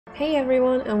Hey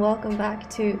everyone, and welcome back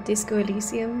to Disco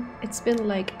Elysium. It's been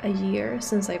like a year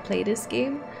since I played this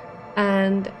game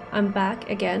and I'm back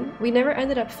again. We never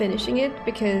ended up finishing it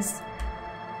because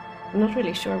I'm not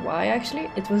really sure why actually.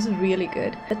 It was really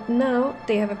good. But now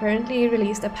they have apparently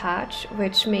released a patch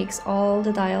which makes all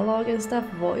the dialogue and stuff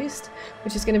voiced,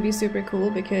 which is gonna be super cool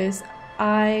because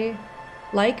I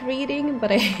like reading,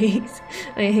 but I hate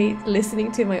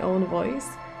listening to my own voice.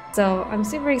 So I'm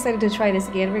super excited to try this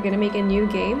again. We're gonna make a new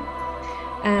game.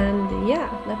 And yeah,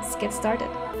 let's get started.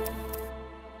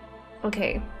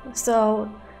 Okay, so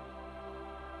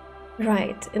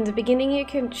right, in the beginning you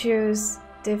can choose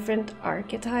different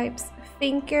archetypes.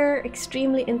 Thinker,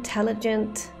 extremely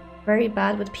intelligent, very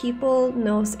bad with people,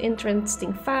 knows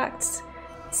interesting facts,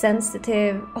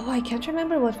 sensitive. Oh, I can't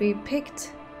remember what we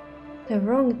picked the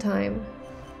wrong time.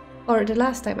 Or the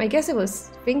last time. I guess it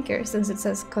was Thinker since it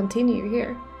says continue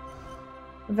here.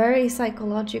 Very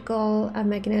psychological, a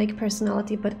magnetic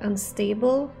personality but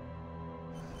unstable.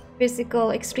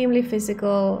 Physical, extremely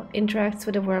physical, interacts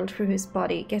with the world through his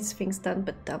body, gets things done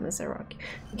but dumb as a rock.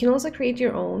 You can also create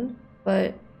your own,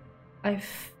 but I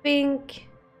think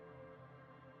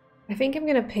I'm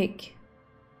gonna pick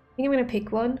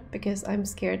one because I'm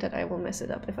scared that I will mess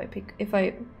it up if I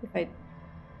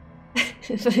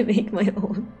make my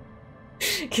own.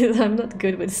 Because I'm not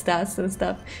good with stats and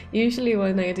stuff. Usually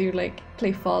when I do like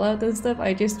play Fallout and stuff,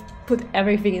 I just put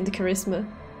everything into charisma.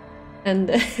 And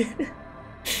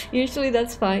usually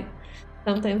that's fine.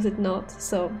 Sometimes it's not,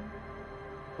 so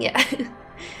yeah.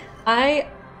 I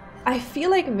feel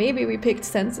like maybe we picked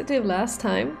sensitive last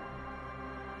time,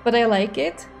 but I like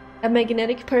it. A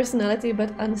magnetic personality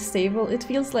but unstable. It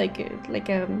feels like a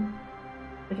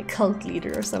cult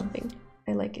leader or something.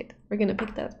 I like it. We're gonna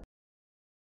pick that.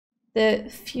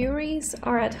 The Furies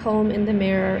are at home in the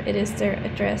mirror, it is their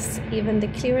address. Even the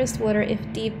clearest water, if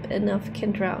deep enough,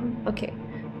 can drown. Okay,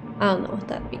 I don't know what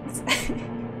that means.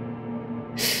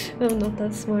 I'm not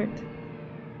that smart.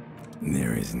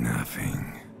 There is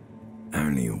nothing,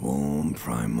 only warm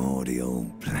primordial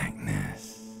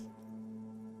blackness.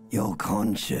 Your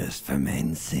conscious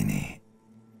ferments in it,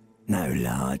 no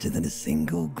larger than a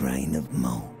single grain of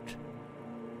malt.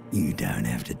 You don't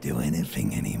have to do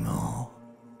anything anymore.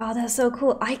 Oh, that's so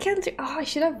cool. I can't do, oh, I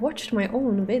should have watched my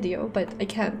own video, but I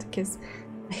can't because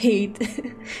I hate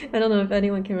I don't know if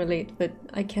anyone can relate, but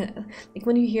I can't. Like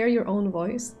when you hear your own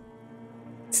voice,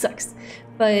 it sucks.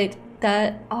 But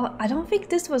that, oh, I don't think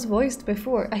this was voiced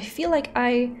before. I feel like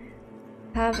I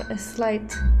have a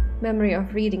slight memory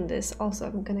of reading this. Also,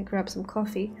 I'm gonna grab some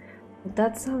coffee. But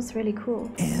that sounds really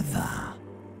cool. Ever.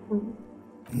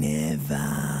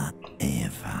 Never,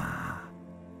 ever.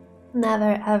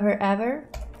 Never, ever, ever?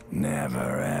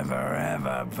 Never, ever,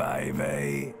 ever,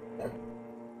 baby.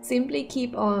 Simply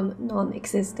keep on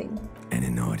non-existing. An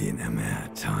inordinate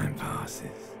amount of time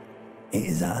passes. It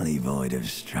is utterly void of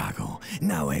struggle.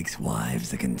 No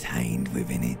ex-wives are contained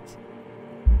within it.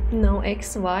 No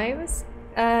ex-wives?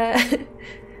 What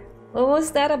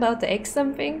was that about the ex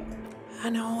something?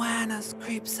 An awareness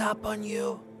creeps up on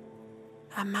you.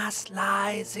 A mass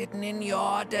lies hidden in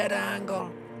your dead angle.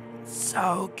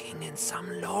 Soaking in some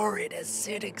lurid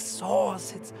acidic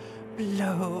sauce, it's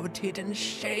bloated and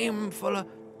shameful, a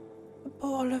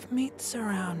ball of meat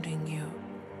surrounding you.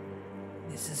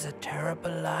 This is a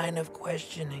terrible line of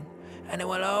questioning, and it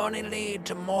will only lead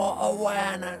to more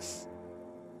awareness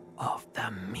of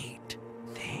the meat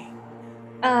thing.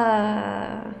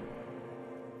 Yeah,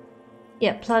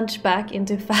 plunge back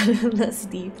into fathomless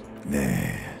deep.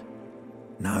 There.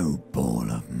 No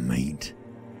ball of meat.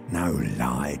 No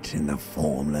light in the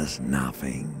formless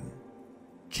nothing.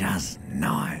 Just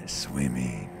night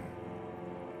swimming.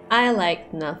 I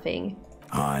like nothing.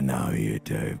 I know you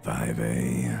do,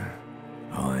 baby.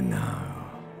 I know.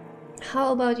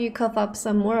 How about you cough up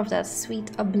some more of that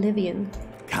sweet oblivion?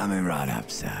 Coming right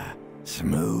up, sir.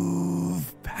 Smooth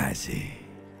passage.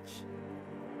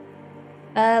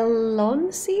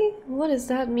 Alonsi? What does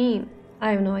that mean?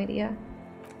 I have no idea.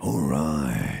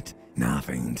 Alright.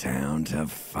 Nothing town to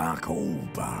fuck all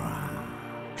borough.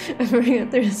 I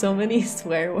forget there's so many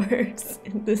swear words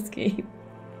in this game.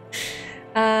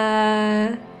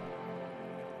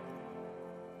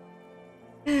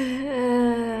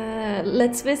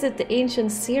 Let's visit the ancient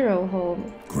Zero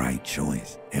home. Great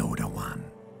choice, Elder One.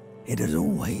 It has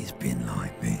always been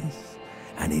like this,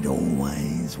 and it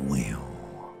always will.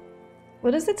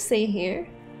 What does it say here?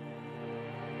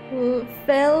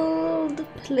 Felled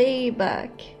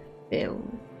playback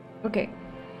film. Okay.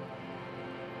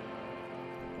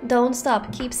 Don't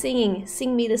stop, keep singing.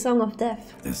 Sing me the song of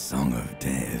death. The song of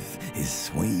death is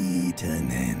sweet and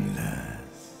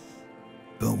endless.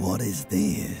 But what is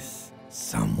this?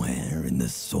 Somewhere in the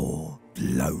sore,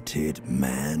 bloated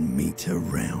man-meat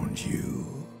around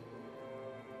you.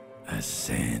 A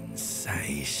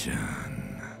sensation.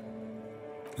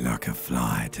 Like a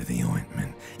fly to the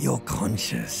ointment, your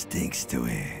conscience sticks to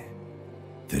it.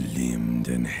 The limbed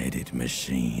and headed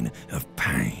machine of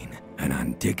pain and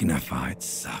undignified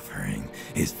suffering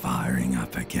is firing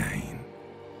up again.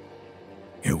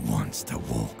 It wants to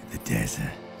walk the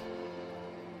desert,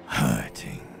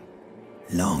 hurting,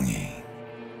 longing,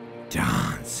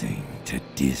 dancing to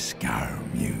disco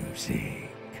music.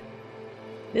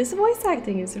 This voice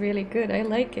acting is really good, I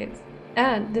like it.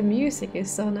 And the music is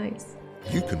so nice.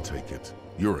 You can take it.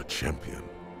 You're a champion.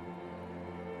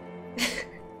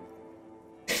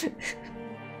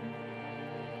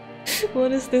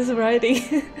 What is this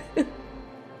writing?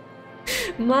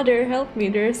 Mother, help me,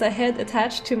 there's a head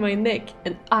attached to my neck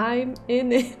and I'm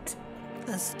in it.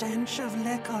 The stench of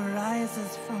liquor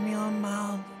rises from your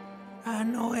mouth,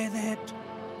 and with it,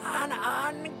 an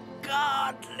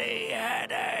ungodly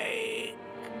headache.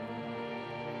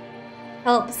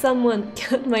 Help, someone,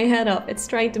 cut my head off. It's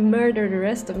trying to murder the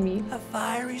rest of me. A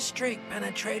fiery streak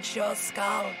penetrates your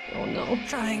skull, Oh no.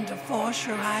 trying to force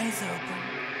your eyes open.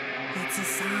 It's a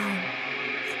sound, a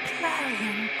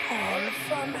clarion call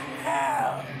from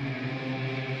hell.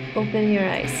 Open your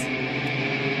eyes.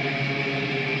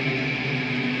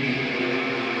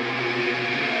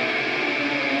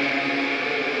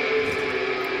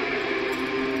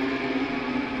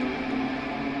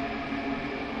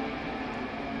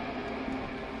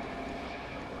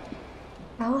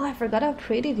 Oh, I forgot how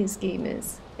pretty this game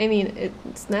is. I mean,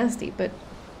 it's nasty, but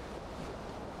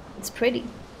it's pretty.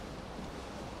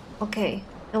 Okay,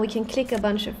 and we can click a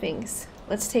bunch of things.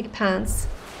 Let's take pants.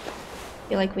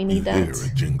 Feel like we need You hear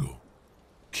that. a jingle.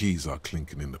 Keys are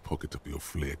clinking in the pocket of your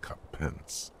flare-cut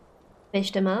pants.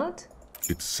 Fish them out.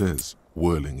 It says,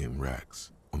 whirling in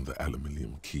rags, on the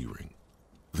aluminium keyring.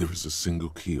 There is a single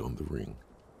key on the ring.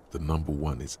 The number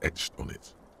 1 is etched on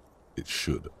it. It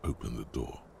should open the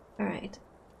door. Alright.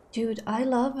 Dude, I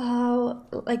love how,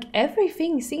 like,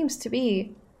 everything seems to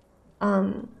be,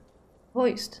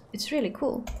 voiced. It's really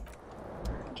cool.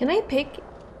 Can I pick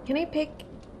the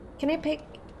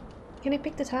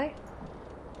tie?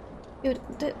 Dude,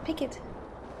 pick it.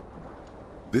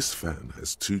 This fan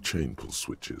has 2 chain pull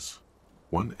switches.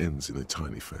 One ends in a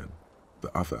tiny fan,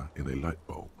 the other in a light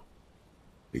bulb.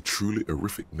 A truly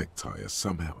horrific necktie has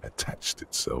somehow attached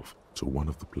itself to one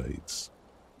of the blades.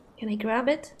 Can I grab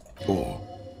it? Or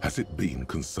has it been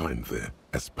consigned there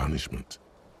as punishment?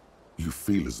 You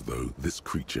feel as though this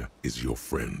creature is your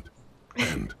friend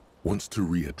and wants to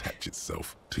reattach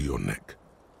itself to your neck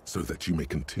so that you may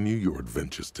continue your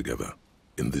adventures together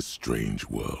in this strange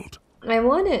world. I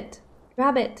want it.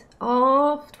 Grab it.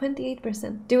 Oh,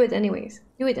 28%. Do it anyways.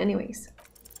 Do it anyways.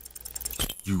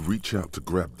 You reach out to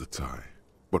grab the tie,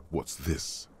 but what's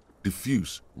this?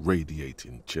 Diffuse,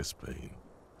 radiating chest pain.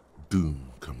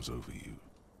 Doom comes over you.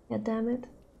 God damn it.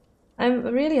 I'm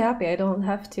really happy I don't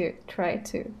have to try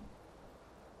to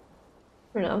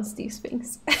pronounce these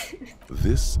things.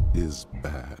 This is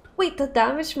bad. Wait, that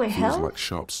damaged my Feels health? like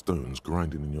sharp stones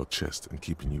grinding in your chest and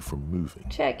keeping you from moving.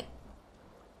 Check.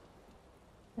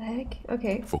 The heck?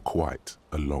 Okay. For quite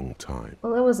a long time.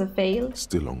 Well, that was a fail.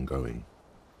 Still ongoing.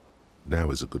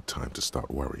 Now is a good time to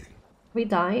start worrying. We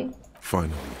died.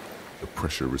 Finally, the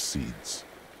pressure recedes.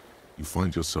 You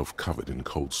find yourself covered in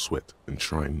cold sweat and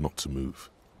trying not to move,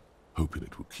 hoping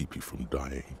it will keep you from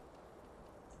dying.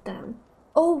 Damn.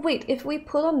 Oh, wait, if we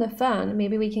pull on the fan,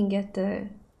 maybe we can get the...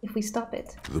 if we stop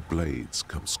it. The blades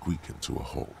come squeaking to a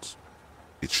halt.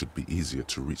 It should be easier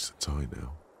to reach the tie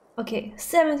now. Okay,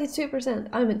 72%.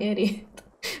 I'm an idiot.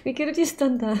 We could have just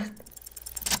done that.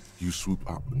 You swoop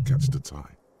up and catch the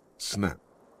tie. Snap.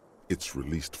 It's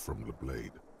released from the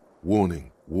blade.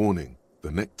 Warning, warning.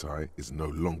 The necktie is no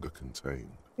longer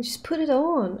contained. Just put it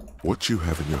on. What you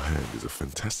have in your hand is a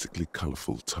fantastically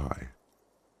colorful tie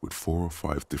with 4 or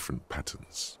 5 different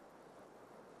patterns.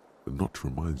 The knot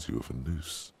reminds you of a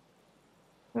noose.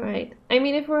 Alright. I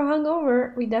mean, if we're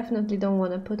hungover, we definitely don't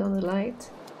want to put on the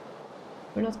light.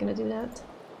 We're not gonna do that.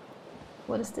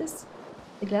 What is this?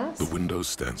 The glass? The window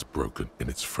stands broken in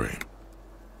its frame.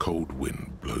 Cold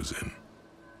wind blows in.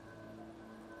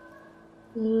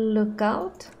 Look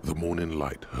out. The morning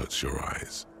light hurts your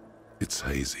eyes. It's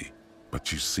hazy,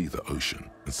 but you see the ocean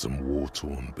and some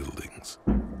war-torn buildings.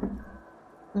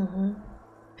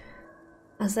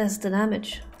 Assess the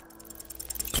damage.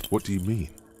 What do you mean,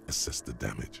 assess the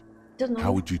damage? Don't know.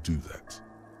 How would you do that?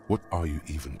 What are you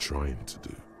even trying to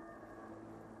do?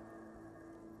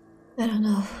 I don't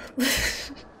know.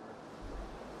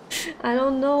 I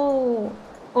don't know.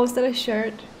 Oh, is that a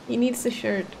shirt? He needs a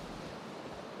shirt.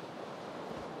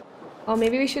 Oh,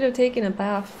 maybe we should have taken a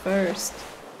bath first.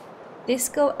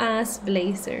 Disco ass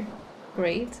blazer.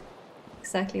 Great.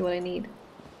 Exactly what I need.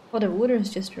 Oh, the water is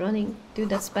just running. Dude,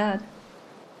 that's bad.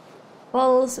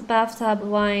 Bottles, bathtub,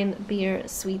 wine, beer,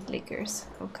 sweet liquors.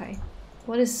 Okay.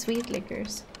 What is sweet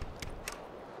liquors?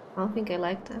 I don't think I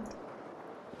like that.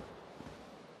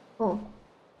 Oh.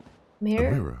 Mirror?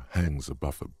 A mirror hangs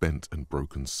above a bent and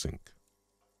broken sink.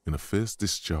 In a fierce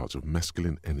discharge of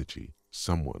masculine energy,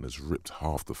 someone has ripped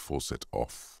half the faucet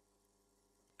off.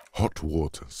 Hot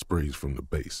water sprays from the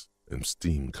base and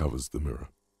steam covers the mirror.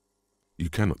 You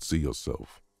cannot see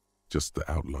yourself, just the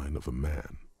outline of a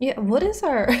man. Yeah, what is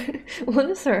our what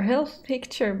is our health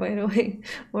picture, by the way?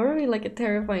 Why are we like a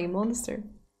terrifying monster?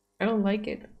 I don't like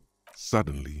it.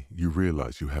 Suddenly, you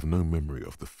realize you have no memory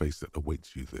of the face that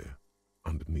awaits you there,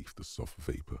 underneath the soft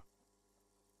vapor.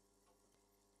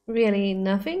 Really,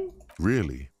 nothing?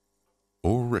 Really,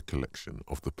 all recollection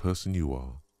of the person you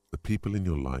are, the people in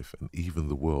your life, and even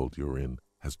the world you're in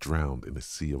has drowned in a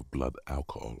sea of blood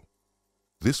alcohol.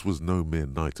 This was no mere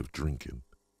night of drinking.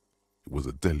 It was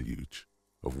a deluge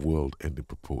of world-ending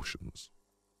proportions.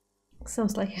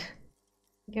 Sounds like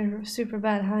a super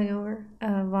bad hangover.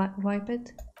 Wipe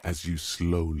it. As you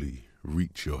slowly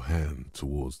reach your hand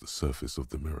towards the surface of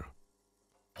the mirror.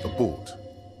 Abort.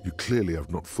 You clearly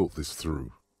have not thought this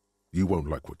through. You won't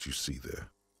like what you see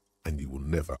there, and you will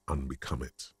never unbecome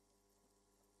it.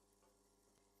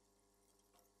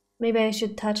 Maybe I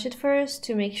should touch it first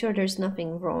to make sure there's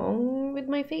nothing wrong with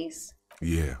my face?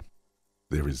 Yeah,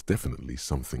 there is definitely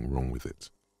something wrong with it.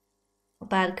 How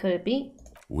bad could it be?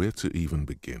 Where to even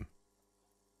begin?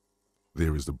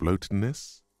 There is the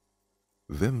bloatedness,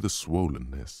 then the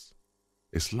swollenness.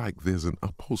 It's like there's an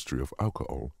upholstery of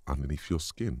alcohol underneath your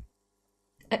skin.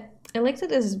 I like that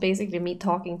this is basically me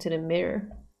talking to the mirror.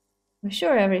 I'm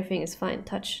sure everything is fine.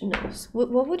 Touch nose.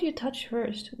 What would you touch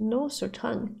first? Nose or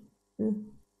tongue?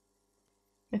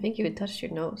 I think you would touch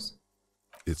your nose.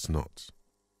 It's not.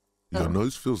 Your Oh.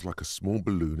 nose feels like a small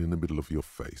balloon in the middle of your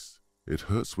face. It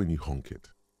hurts when you honk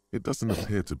it. It doesn't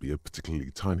appear to be a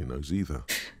particularly tiny nose either.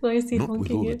 Why is he Not with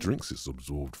honking all the it? drinks it's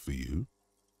absorbed for you.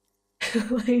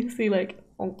 Why is he like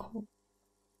honk?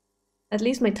 At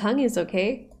least my tongue is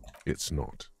okay. It's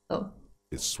not. Oh.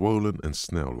 It's swollen and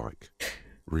snail-like,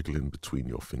 wriggling between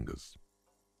your fingers.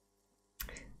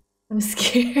 I'm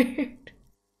scared.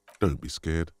 Don't be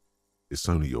scared. It's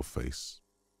only your face.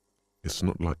 It's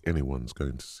not like anyone's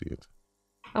going to see it.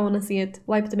 I want to see it.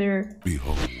 Wipe the mirror.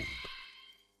 Behold.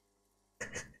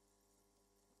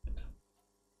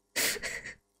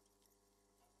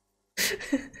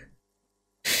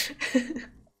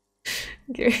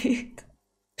 Great.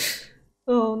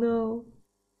 Oh no.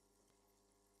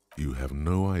 You have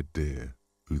no idea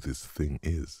who this thing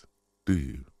is, do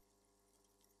you?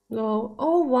 No.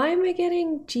 Oh, why am I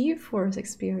getting G-force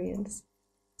experience?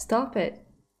 Stop it.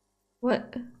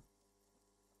 What?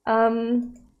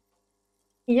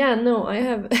 Yeah, no, I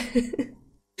have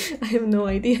I have no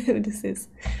idea who this is.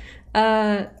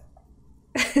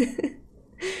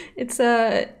 It's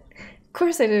of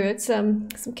course I do. It's some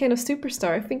kind of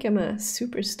superstar. I think I'm a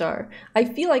superstar. I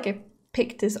feel like I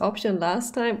picked this option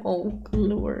last time. Oh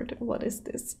lord, what is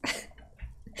this?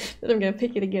 But I'm gonna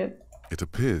pick it again. It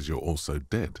appears you're also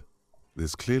dead.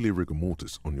 There's clearly rigor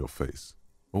mortis on your face.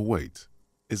 Oh wait,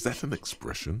 is that an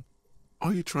expression?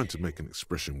 Are you trying to make an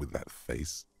expression with that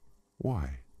face?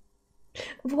 Why?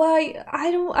 Why?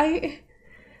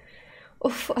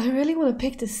 Oof, I really want to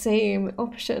pick the same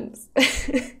options.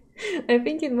 I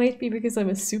think it might be because I'm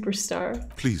a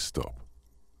superstar. Please stop.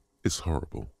 It's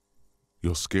horrible.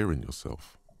 You're scaring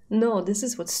yourself. No, this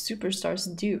is what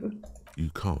superstars do. You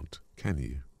can't, can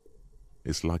you?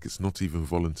 It's like it's not even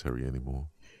voluntary anymore.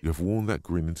 You have worn that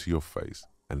grin into your face,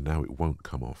 and now it won't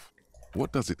come off.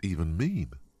 What does it even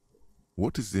mean?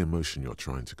 What is the emotion you're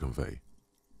trying to convey?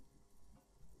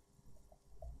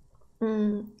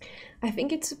 I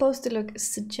think it's supposed to look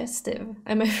suggestive.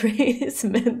 I'm afraid it's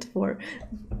meant for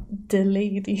the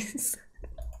ladies.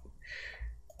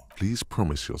 Please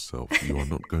promise yourself you are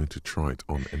not going to try it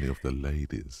on any of the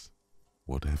ladies,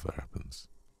 whatever happens.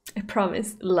 I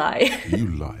promise. Lie. You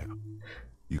liar.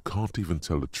 You can't even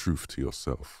tell the truth to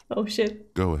yourself. Oh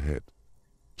shit. Go ahead.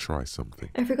 Try something.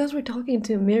 I forgot we're talking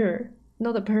to a mirror,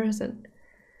 not a person.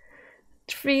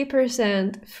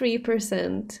 3%,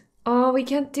 3%. Oh, we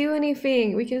can't do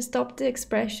anything. We can stop the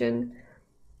expression.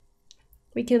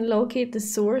 We can locate the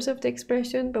source of the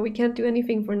expression, but we can't do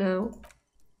anything for now.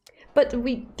 But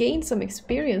we gained some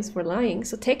experience for lying,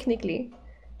 so technically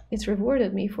it's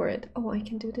rewarded me for it. Oh, I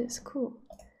can do this. Cool.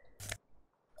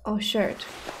 Oh, shirt.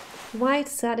 White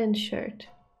satin shirt.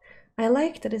 I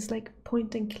like that it's like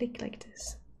point and click like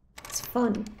this. It's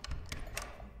fun.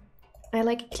 I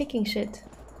like clicking shit.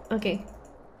 Okay.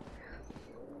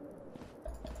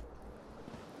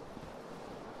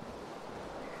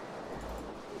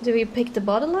 Do we pick the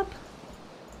bottle up?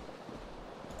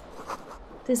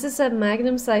 This is a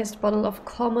magnum-sized bottle of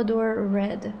Commodore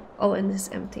Red. Oh, and it's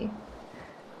empty.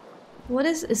 What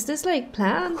is this like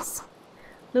plants?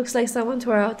 Looks like someone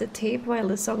tore out the tape while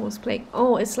the song was playing.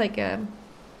 Oh, it's like a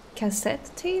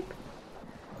cassette tape?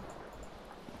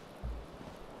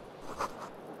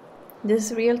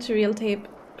 This reel-to-reel tape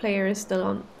player is still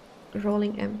on,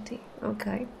 rolling empty.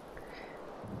 Okay.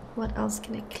 What else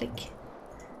can I click?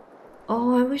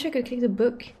 Oh, I wish I could click the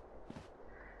book.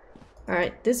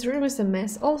 Alright, this room is a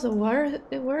mess. Also,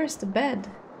 where is the bed?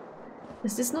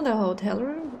 Is this not a hotel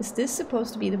room? Is this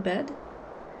supposed to be the bed?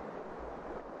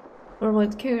 Or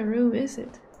what kind of room is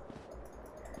it?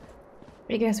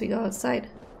 I guess we go outside.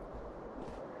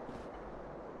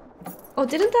 Oh,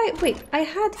 didn't I? Wait, I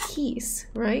had keys,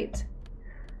 right?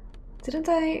 Didn't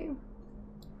I?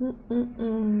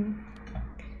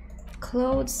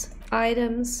 Clothes,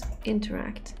 items,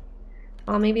 interact.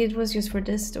 Oh, maybe it was just for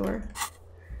this door.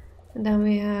 And then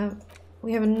we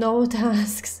have no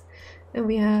tasks, and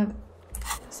we have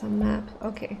some map.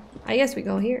 Okay, I guess we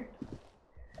go here.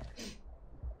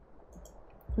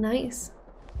 Nice.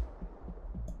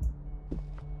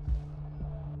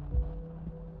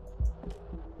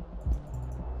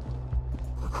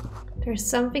 There's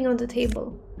something on the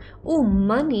table. Oh,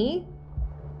 money?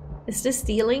 Is this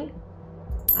stealing?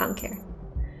 I don't care.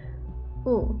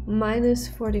 Oh, minus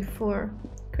 44.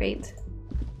 Great.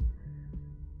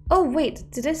 Oh, wait.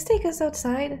 Did this take us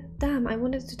outside? Damn, I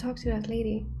wanted to talk to that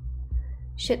lady.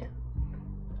 Shit.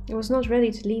 I was not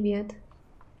ready to leave yet.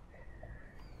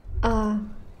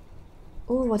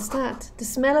 Oh, what's that? The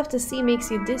smell of the sea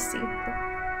makes you dizzy.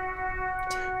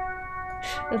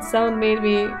 That sound made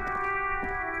me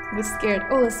a bit scared.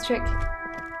 Oh, let's check.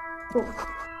 Oh,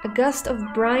 a gust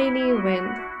of briny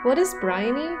wind. What is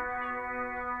briny?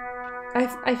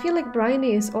 I feel like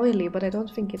briny is oily, but I don't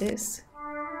think it is.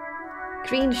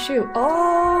 Green shoe.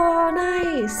 Oh,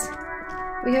 nice!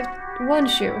 We have one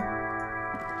shoe.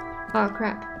 Oh,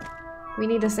 crap. We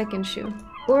need a second shoe.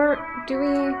 Or do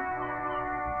we...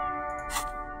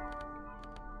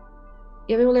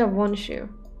 Yeah, we only have one shoe.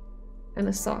 And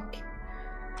a sock.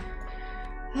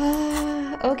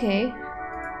 Okay.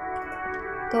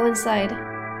 Go inside.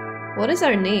 What is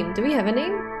our name? Do we have a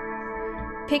name?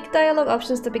 Pick dialogue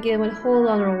options to begin with hold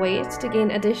on or wait to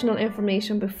gain additional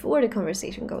information before the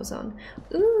conversation goes on.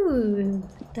 Ooh,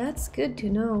 that's good to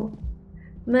know.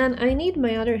 Man, I need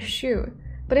my other shoe.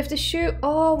 But if the shoe...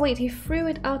 Oh, wait, he threw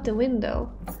it out the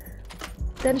window.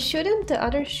 Then shouldn't the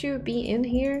other shoe be in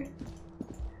here?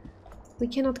 We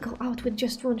cannot go out with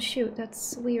just one shoe.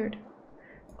 That's weird.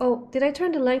 Oh, did I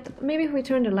turn the light? Maybe if we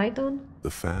turn the light on? The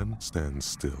fan stands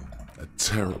still. A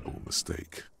terrible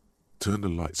mistake. Turn the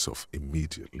lights off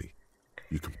immediately.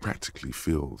 You can practically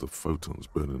feel the photons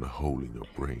burning a hole in your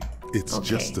brain. It's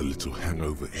just a little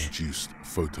hangover-induced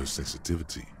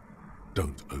photosensitivity.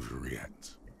 Don't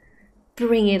overreact.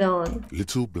 Bring it on.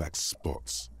 Little black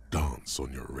spots dance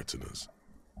on your retinas.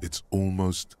 It's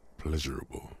almost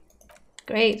pleasurable.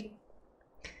 Great.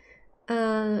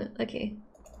 Okay.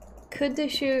 Could the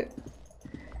shoe...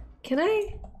 Can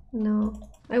I? No.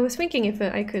 I was thinking if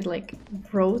I could like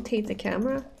rotate the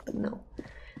camera, but no.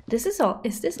 This is all...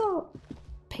 Is this all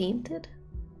painted?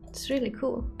 It's really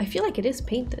cool. I feel like it is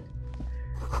painted.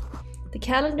 The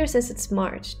calendar says it's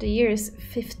March. The year is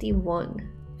 51.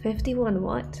 51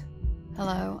 what?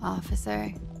 Hello,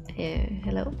 officer.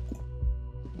 Hello?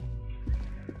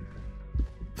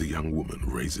 The young woman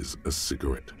raises a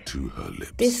cigarette to her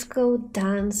lips. Disco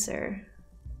dancer.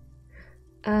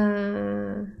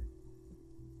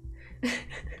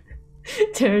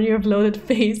 Turn your bloated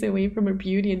face away from her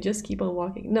beauty and just keep on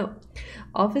walking. No.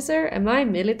 Officer, am I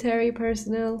military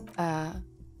personnel?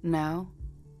 No.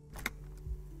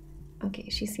 Okay,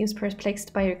 she seems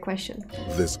perplexed by your question.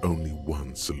 There's only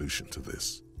one solution to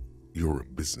this. You're a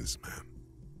businessman.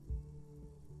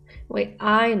 Wait,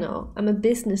 I know. I'm a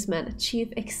businessman, chief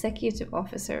executive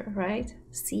officer, right?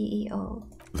 CEO.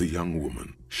 The young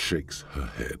woman shakes her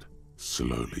head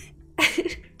slowly.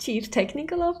 Chief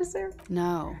technical officer?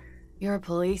 No. You're a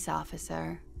police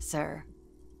officer, sir.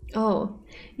 Oh,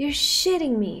 you're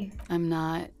shitting me. I'm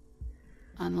not.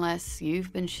 Unless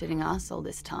you've been shitting us all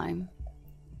this time.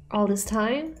 All this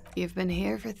time? You've been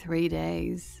here for 3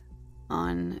 days.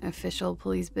 On official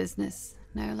police business,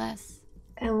 no less.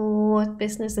 And what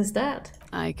business is that?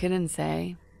 I couldn't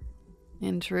say.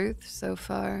 In truth, so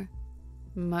far,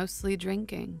 Mostly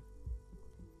drinking.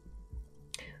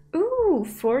 Ooh,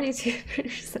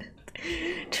 42%.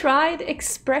 Try the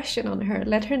expression on her.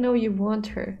 Let her know you want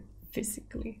her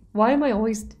physically. Why am I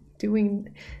always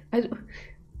doing...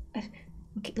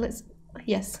 Okay, let's...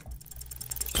 Yes.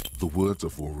 The words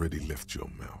have already left your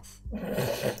mouth.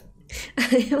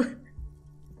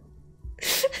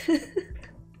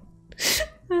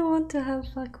 I want to have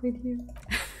fuck with you.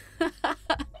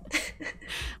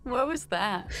 What was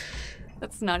that?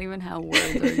 That's not even how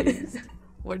words are used.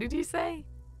 What did you say?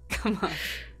 Come on.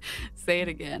 Say it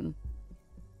again.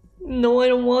 No, I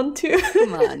don't want to.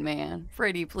 Come on, man.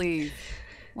 Freddy, please.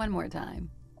 One more time.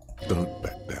 Don't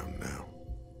back down now.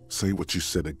 Say what you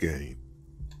said again.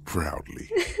 Proudly.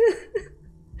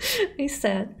 I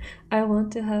said, I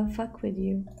want to have fuck with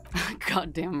you.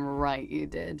 Goddamn right you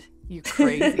did. You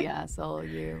crazy asshole,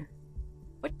 you.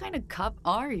 What kind of cup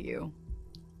are you?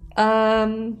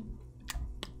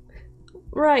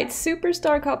 Right,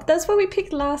 Superstar Cup. That's what we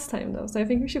picked last time, though, so I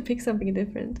think we should pick something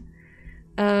different.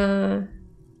 I'm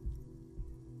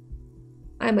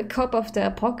a cup of the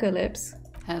apocalypse.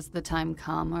 Has the time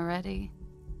come already?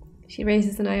 She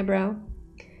raises an eyebrow.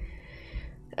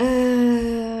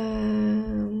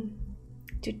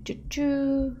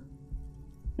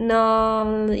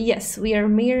 No, yes, we are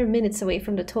mere minutes away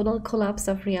from the total collapse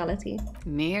of reality.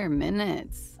 Mere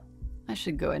minutes? I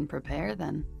should go and prepare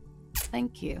then.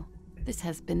 Thank you. This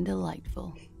has been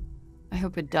delightful. I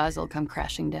hope it does all come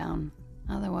crashing down.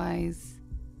 Otherwise...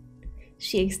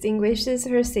 She extinguishes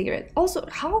her cigarette. Also,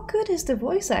 how good is the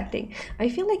voice acting? I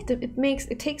feel like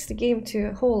it takes the game to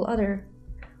a whole other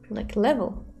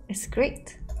level. It's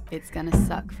great. It's gonna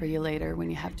suck for you later when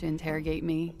you have to interrogate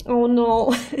me. Oh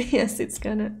no. Yes, it's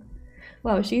gonna.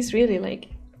 Wow, she's really like...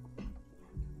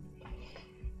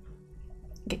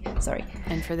 Okay, sorry.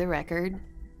 And for the record,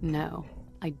 no,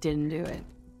 I didn't do it.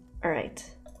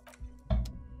 Alright.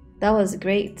 That was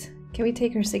great. Can we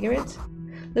take her cigarette?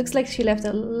 Looks like she left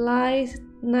a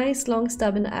nice long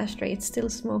stub in the ashtray. It's still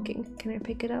smoking. Can I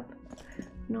pick it up?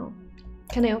 No.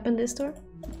 Can I open this door?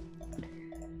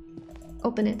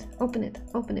 Open it. Open it.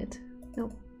 Open it. No.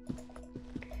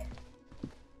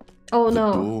 Oh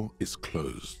no. The door is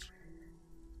closed.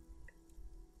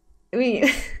 I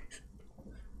mean...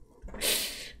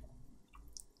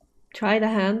 Try the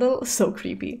handle? So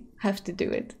creepy. Have to do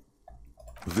it.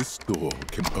 This door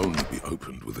can only be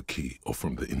opened with a key or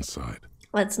from the inside.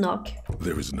 Let's knock.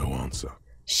 There is no answer.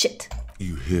 Shit.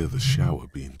 You hear the shower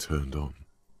being turned on.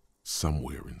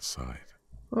 Somewhere inside.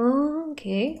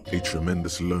 Okay. A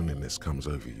tremendous loneliness comes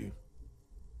over you.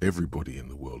 Everybody in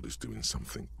the world is doing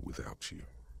something without you.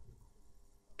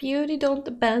 Beauty, don't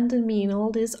abandon me in all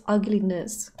this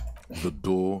ugliness. The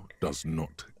door does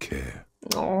not care.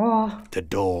 Oh. The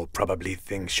door probably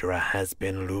thinks you're a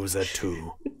has-been loser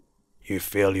too. You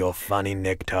feel your funny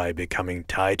necktie becoming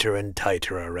tighter and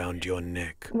tighter around your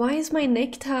neck. Why is my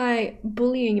necktie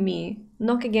bullying me?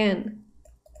 Knock again.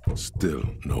 Still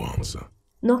no answer.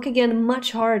 Knock again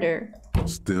much harder.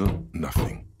 Still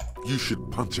nothing. You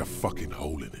should punch a fucking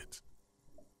hole in it.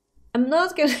 I'm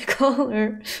not gonna call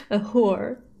her a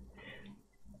whore.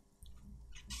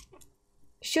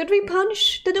 Should we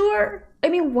punch the door? I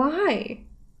mean, why?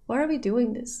 Why are we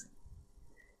doing this?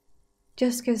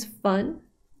 Just 'cause fun?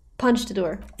 Punch the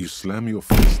door. You slam your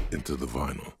fist into the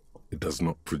vinyl. It does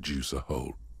not produce a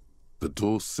hole. The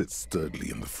door sits sturdily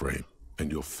in the frame,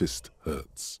 and your fist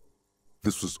hurts.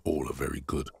 This was all a very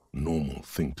good, normal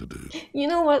thing to do. You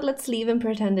know what? Let's leave and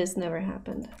pretend this never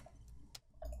happened.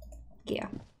 Yeah.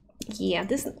 Yeah,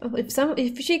 this...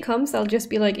 If she comes, I'll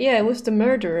just be like, yeah, it was the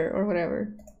murderer, or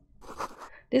whatever.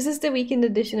 This is the weekend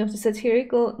edition of the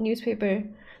satirical newspaper.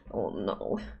 Oh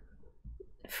no.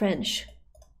 French.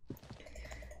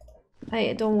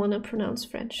 I don't want to pronounce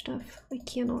French stuff. I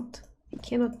cannot. I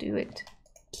cannot do it.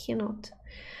 Cannot.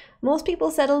 Most people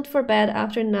settled for bed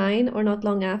after 9 or not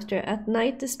long after. At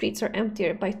night the streets are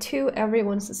emptier. By 2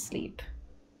 everyone's asleep.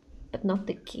 But not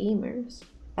the gamers.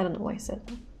 I don't know why I said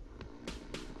that.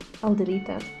 I'll delete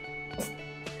that.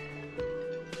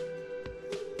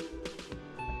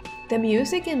 The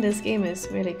music in this game is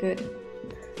really good.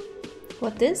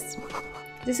 What this?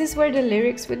 This is where the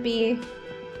lyrics would be.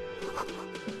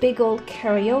 Big old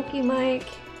karaoke mic.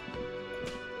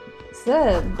 Is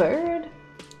that a bird?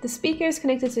 The speaker is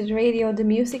connected to the radio. The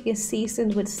music is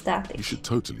seasoned with static. You should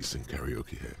totally sing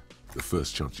karaoke here. The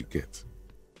first chance you get.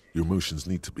 Your emotions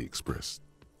need to be expressed.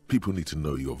 People need to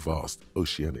know your vast,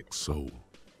 oceanic soul.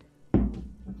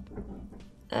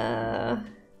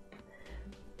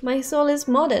 My soul is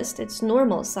modest. It's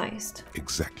normal sized.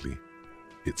 Exactly.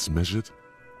 It's measured,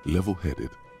 level-headed,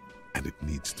 and it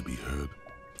needs to be heard.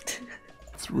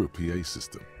 through a PA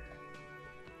system.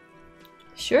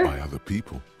 Sure. By other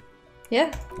people.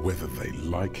 Yeah. Whether they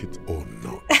like it or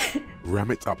not.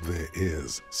 Ram it up their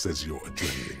ears, says your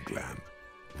adrenaline gland.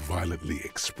 Violently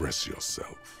express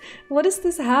yourself. What is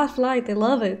this half-light? I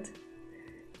love it.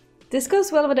 This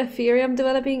goes well with a theory I'm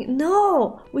developing.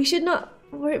 No! We should not...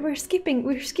 We're skipping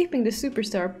the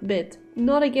superstar bit.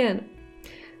 Not again.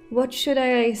 What should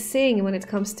I sing when it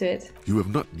comes to it? You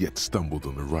have not yet stumbled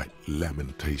on the right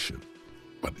lamentation,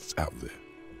 but it's out there.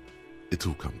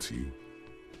 It'll come to you.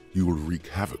 You will wreak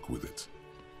havoc with it.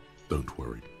 Don't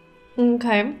worry.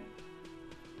 Okay.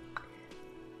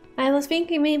 I was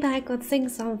thinking maybe I could sing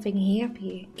something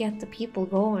happy, get the people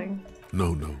going.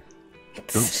 No. Don't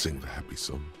sing the happy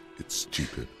song. It's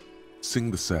stupid.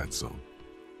 Sing the sad song.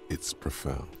 It's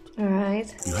profound.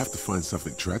 Alright. You have to find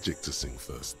something tragic to sing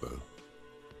first, though.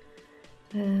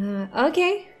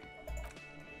 Okay.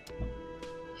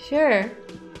 Sure.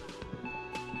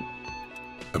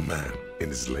 A man in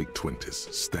his late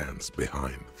 20s stands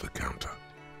behind the counter,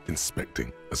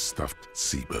 inspecting a stuffed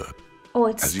seabird. Oh,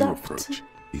 it's As stuffed. you approach,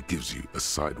 he gives you a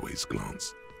sideways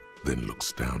glance, then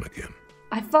looks down again.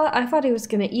 I thought he was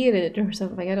gonna eat it or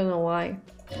something. I don't know why.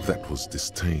 That was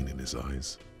disdain in his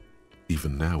eyes.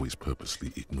 Even now he's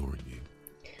purposely ignoring you.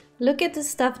 Look at the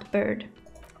stuffed bird.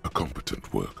 A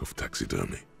competent work of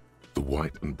taxidermy. The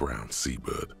white and brown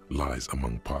seabird lies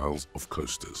among piles of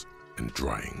coasters and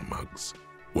drying mugs.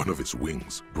 One of its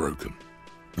wings broken.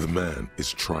 The man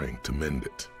is trying to mend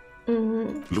it.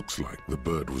 Looks like the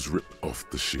bird was ripped off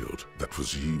the shield that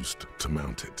was used to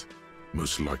mount it,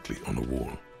 most likely on a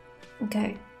wall.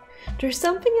 Okay. There's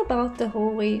something about the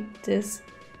whole way this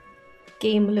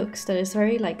game looks that is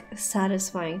very like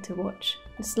satisfying to watch.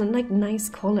 It's like nice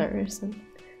colors and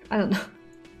I don't know.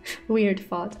 Weird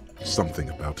thought. Something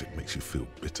about it makes you feel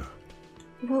bitter.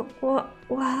 What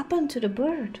happened to the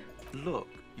bird? Look,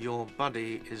 your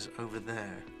buddy is over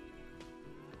there.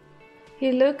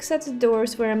 He looks at the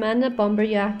doors where a man in a bomber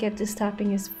jacket is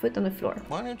tapping his foot on the floor.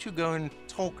 Why don't you go and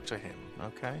talk to him,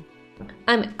 okay?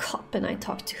 I'm a cop and I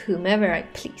talk to whomever I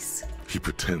please. He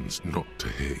pretends not to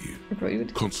hear you,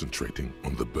 Rude. concentrating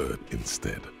on the bird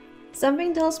instead.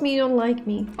 Something tells me you don't like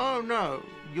me. Oh no,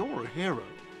 you're a hero.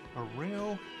 A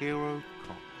real hero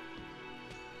cop.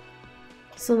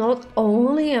 So not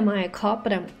only am I a cop,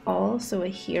 but I'm also a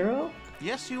hero?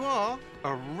 Yes, you are.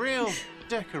 A real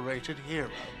decorated hero.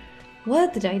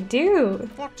 What did I do?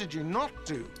 What did you not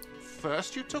do?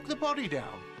 First you took the body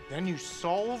down, then you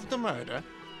solved the murder,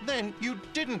 then you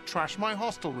didn't trash my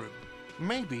hostel room.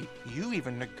 Maybe you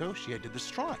even negotiated the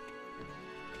strike.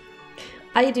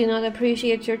 I do not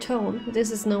appreciate your tone. This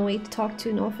is no way to talk to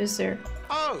an officer.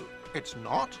 Oh, it's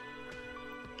not?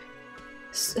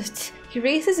 He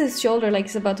raises his shoulder like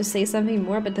he's about to say something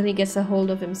more, but then he gets a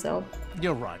hold of himself.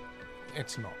 You're right.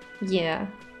 It's not. Yeah.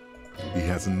 He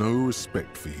has no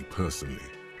respect for you personally,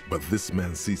 but this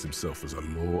man sees himself as a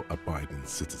law-abiding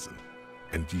citizen,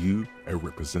 and you a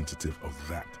representative of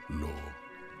that law.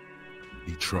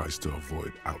 He tries to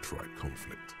avoid outright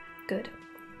conflict. Good.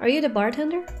 Are you the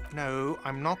bartender? No,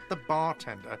 I'm not the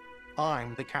bartender.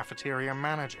 I'm the cafeteria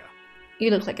manager. You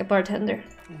look like a bartender.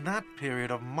 That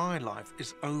period of my life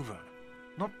is over.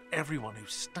 Not everyone who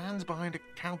stands behind a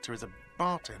counter is a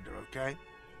bartender, okay?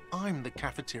 I'm the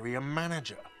cafeteria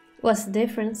manager. What's the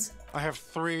difference? I have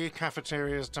 3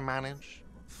 cafeterias to manage.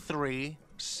 3.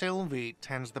 Sylvie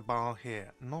tends the bar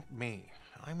here, not me.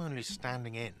 I'm only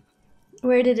standing in.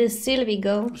 Where did this Sylvie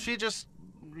go? She just,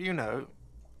 you know.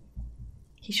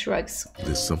 He shrugs.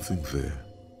 There's something there,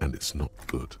 and it's not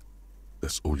good.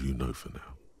 That's all you know for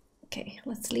now. Okay,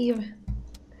 let's leave.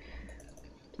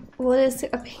 What is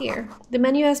up here? The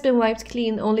menu has been wiped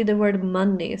clean, only the word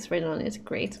Monday is written on it.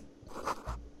 Great.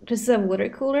 This is a water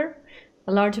cooler.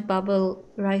 A large bubble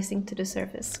rising to the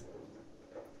surface.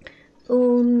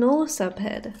 Oh no,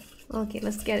 subhead. Okay,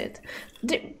 let's get it.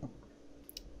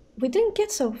 We didn't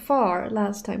get so far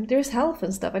last time. There's health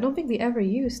and stuff. I don't think we ever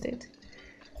used it.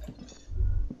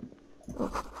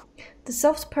 Oh. The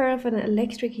soft purr of an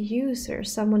electric user.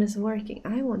 Someone is working.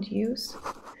 I won't use.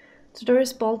 The door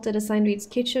is bolted. A sign reads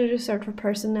kitchen reserved for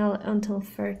personnel until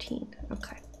 13.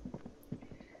 Okay.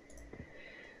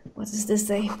 What does this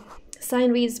say?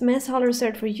 Sign reads mess hall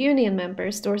reserved for union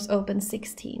members. Doors open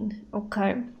 16.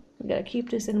 Okay. We gotta keep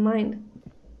this in mind.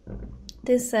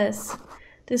 This says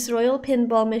this royal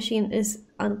pinball machine is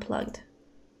unplugged.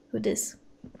 Who this?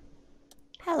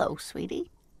 Hello,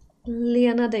 sweetie.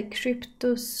 Lena, the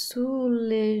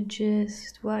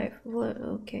cryptozoologist wife. What?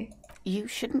 Okay. You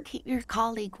shouldn't keep your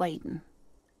colleague waiting.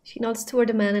 She nods toward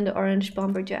the man in the orange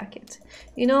bomber jacket.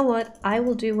 You know what? I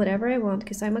will do whatever I want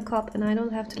because I'm a cop and I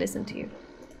don't have to listen to you.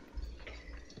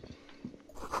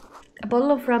 A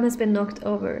bottle of rum has been knocked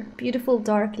over. Beautiful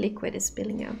dark liquid is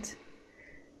spilling out.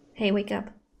 Hey, wake up.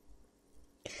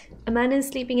 A man is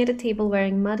sleeping at a table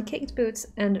wearing mud-caked boots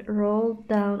and rolled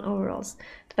down overalls.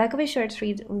 The back of his shirt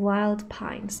reads Wild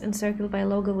Pines, encircled by a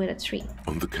logo with a tree.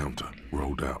 On the counter,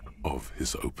 rolled out of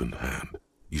his open hand,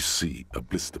 you see a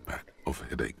blister pack of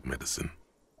headache medicine.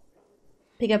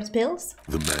 Pick up pills?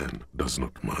 The man does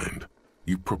not mind.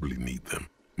 You probably need them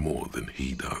more than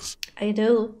he does. I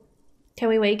do. Can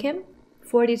we wake him?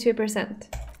 42%.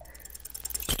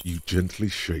 You gently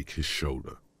shake his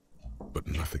shoulder, but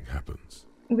nothing happens.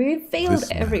 We failed This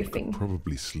man everything. could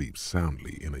probably sleep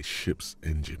soundly in a ship's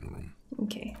engine room.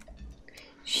 Okay.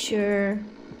 Sure.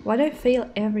 Why do I fail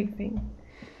everything?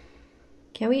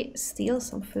 Can we steal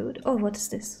some food? Oh, what is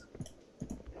this?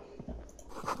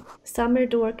 Summer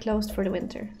door closed for the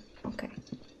winter. Okay.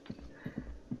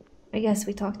 I guess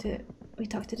we talked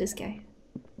to this guy.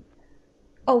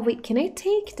 Oh wait, can I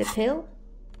take the pill?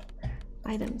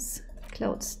 Items,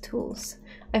 clothes, tools.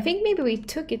 I think maybe we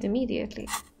took it immediately.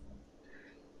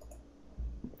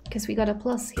 Because we got a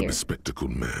plus A here.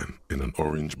 bespectacled man in an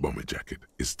orange bomber jacket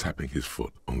is tapping his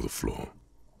foot on the floor.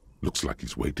 Looks like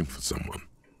he's waiting for someone.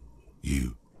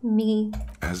 You. Me.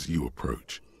 As you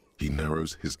approach, he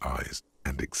narrows his eyes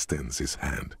and extends his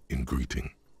hand in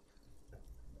greeting.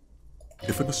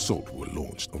 If an assault were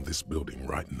launched on this building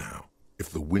right now, if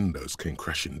the windows came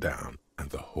crashing down and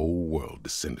the whole world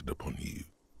descended upon you,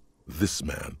 this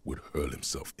man would hurl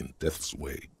himself in death's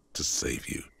way to save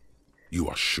you. You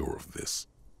are sure of this,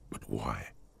 but why?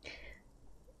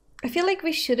 I feel like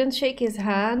we shouldn't shake his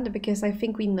hand because I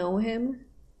think we know him.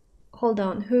 Hold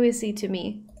on, who is he to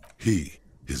me? He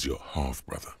is your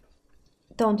half-brother.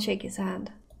 Don't shake his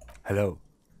hand. Hello,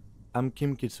 I'm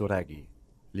Kim Kitsuragi,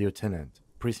 Lieutenant,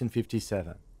 Precinct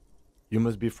 57. You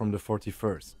must be from the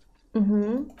 41st.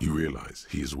 Mm-hmm. You realize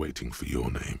he is waiting for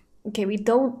your name. Okay, we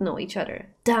don't know each other.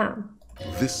 Damn.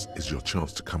 This is your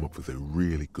chance to come up with a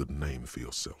really good name for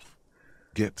yourself.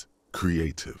 Get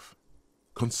creative.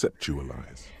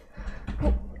 Conceptualize.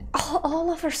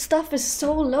 All of our stuff is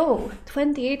so low.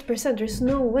 28%. There's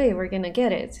no way we're gonna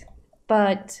get it.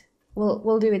 But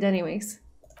we'll do it anyways.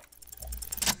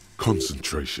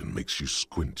 Concentration makes you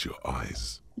squint your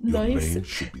eyes. Your Nice. name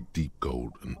should be deep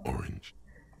gold and orange,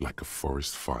 like a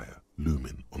forest fire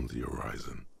looming on the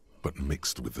horizon, but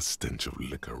mixed with the stench of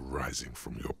liquor rising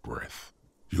from your breath.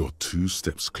 You're 2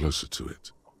 steps closer to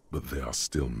it, but there are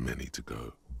still many to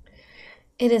go.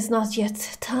 It is not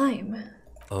yet time.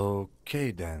 Okay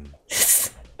then.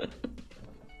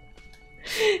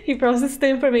 He processes the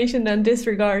information and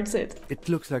disregards it. It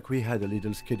looks like we had a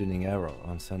little scheduling error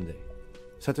on Sunday.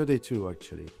 Saturday too,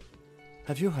 actually.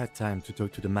 Have you had time to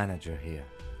talk to the manager here?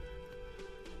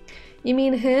 You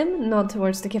mean him? Nod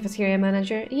towards the cafeteria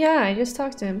manager. Yeah, I just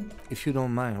talked to him. If you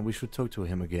don't mind, we should talk to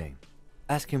him again.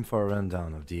 Ask him for a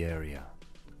rundown of the area.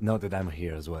 Now that I'm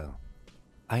here as well.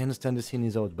 I understand the scene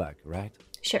is out back, right?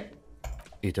 Sure.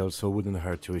 It also wouldn't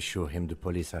hurt to assure him the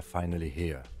police are finally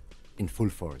here. In full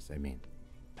force, I mean.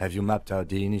 Have you mapped out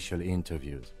the initial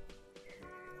interviews?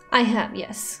 I have,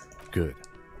 yes. Good.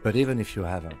 But even if you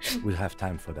haven't, we'll have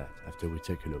time for that after we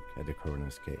take a look at the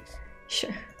coroner's case.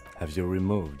 Sure. Have you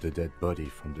removed the dead body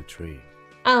from the tree?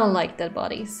 I don't like dead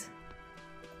bodies.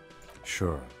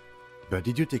 Sure. But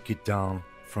did you take it down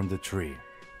from the tree?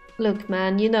 Look,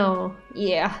 man, you know,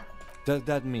 yeah. Does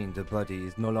that mean the body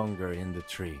is no longer in the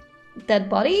tree? Dead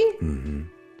body? Mm-hmm.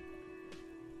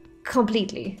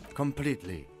 Completely.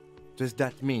 Completely. Does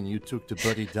that mean you took the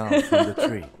body down from the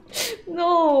tree?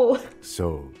 No.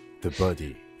 So, the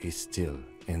body is still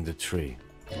in the tree.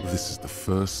 This is the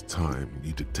first time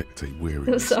you detect a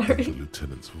weariness sorry. in the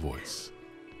lieutenant's voice.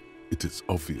 It is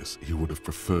obvious he would have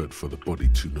preferred for the body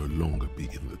to no longer be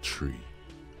in the tree.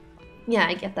 Yeah,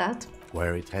 I get that.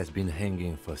 Where it has been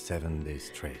hanging for 7 days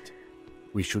straight.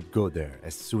 We should go there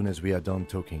as soon as we are done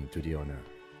talking to the owner.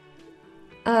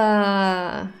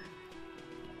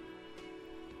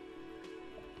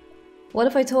 What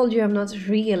if I told you I'm not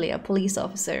really a police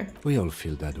officer? We all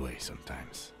feel that way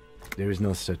sometimes. There is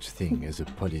no such thing as a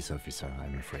police officer,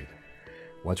 I'm afraid.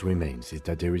 What remains is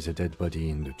that there is a dead body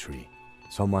in the tree.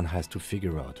 Someone has to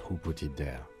figure out who put it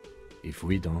there. If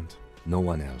we don't, no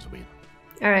one else will.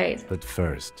 Alright. But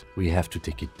first, we have to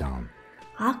take it down.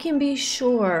 How can be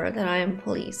sure that I am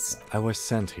police? I was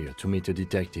sent here to meet a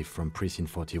detective from Precinct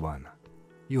 41.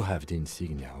 You have the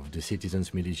insignia of the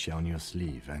Citizens Militia on your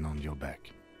sleeve and on your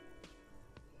back.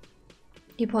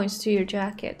 He points to your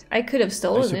jacket. I could have I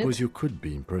stolen suppose it. you could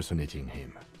be impersonating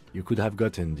him. You could have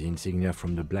gotten the insignia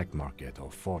from the black market or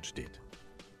forged it.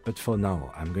 But for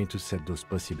now, I'm going to set those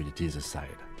possibilities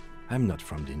aside. I'm not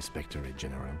from the Inspectorate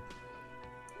General.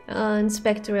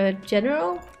 Inspector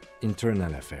General?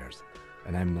 Internal affairs.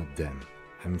 And I'm not them.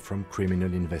 I'm from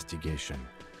criminal investigation.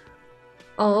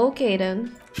 Oh, okay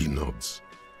then. He nods.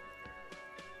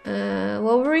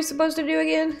 What were we supposed to do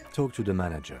again? Talk to the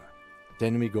manager.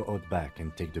 Then we go out back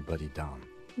and take the body down.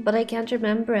 But I can't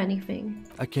remember anything.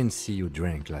 I can see you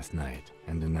drank last night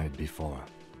and the night before,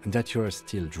 and that you are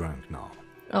still drunk now.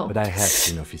 Oh. But I have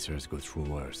seen officers go through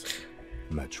worse.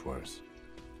 Much worse.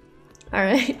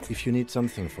 Alright. If you need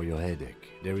something for your headache,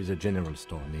 there is a general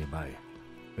store nearby.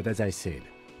 But as I said,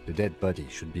 the dead body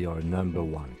should be our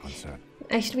 #1 concern.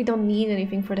 Actually, we don't need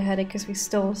anything for the headache because we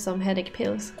stole some headache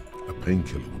pills. A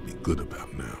painkiller would be good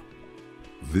about now.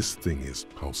 This thing is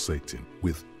pulsating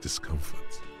with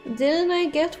discomfort. Didn't I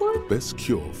get one? The best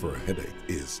cure for a headache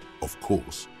is, of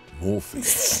course, morphine.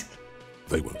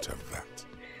 They won't have that.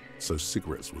 So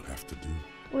cigarettes will have to do.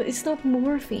 Well, it's not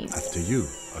morphine. After you,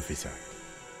 officer.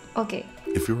 Okay.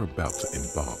 If you're about to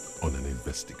embark on an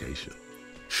investigation,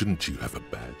 shouldn't you have a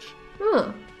badge?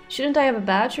 Huh. Shouldn't I have a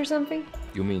badge or something?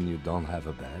 You mean you don't have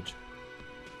a badge?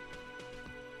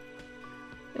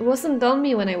 It wasn't on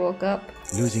me when I woke up.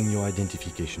 Losing your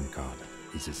identification card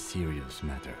is a serious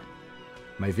matter.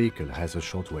 My vehicle has a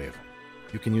shortwave.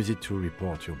 You can use it to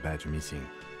report your badge missing.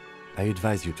 I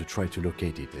advise you to try to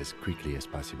locate it as quickly as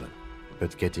possible.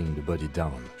 But getting the body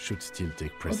down should still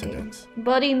take precedence. Okay.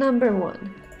 Body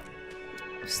 #1.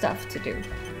 Stuff to do.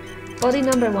 Body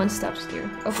 #1 stuff to do.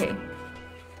 Okay.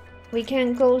 We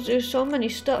can go through so many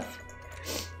stuff.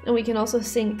 And we can also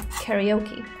sing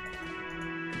karaoke.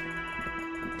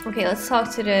 Okay, let's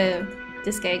talk to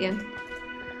this guy again.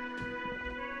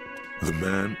 The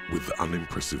man with the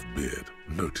unimpressive beard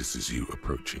notices you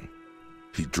approaching.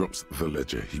 He drops the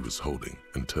ledger he was holding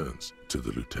and turns to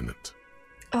the lieutenant.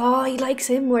 Oh, he likes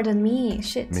him more than me.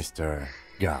 Shit. Mr.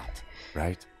 Gart,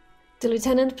 right? The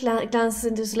lieutenant glances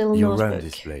into his little You notebook. run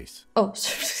this place. Oh,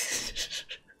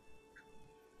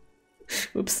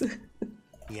 oops.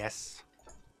 Yes.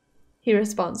 He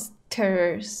responds,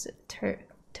 tersely?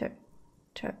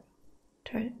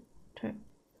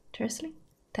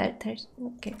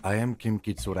 Okay. I am Kim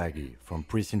Kitsuragi from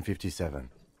Precinct 57.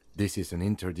 This is an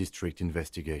inter-district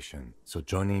investigation, so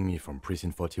joining me from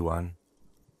Precinct 41...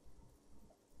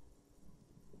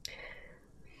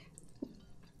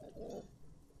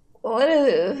 What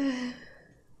a...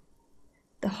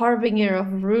 The harbinger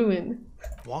of ruin.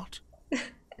 What?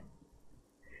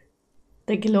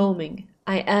 The gloaming.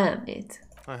 I am it.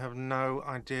 I have no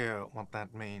idea what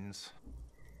that means.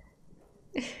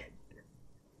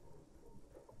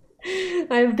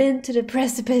 I've been to the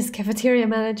precipice, cafeteria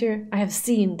manager. I have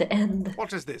seen the end.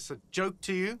 What is this, a joke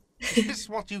to you? Is this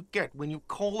what you get when you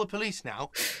call the police now?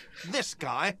 This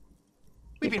guy?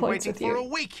 We've been waiting for a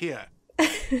week here.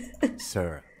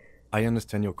 Sir, I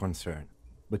understand your concern,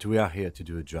 but we are here to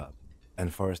do a job.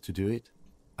 And for us to do it,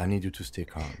 I need you to stay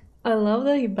calm. I love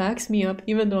that he backs me up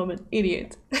even though I'm an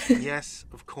idiot. Yes,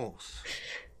 of course.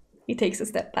 He takes a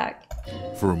step back.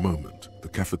 For a moment, the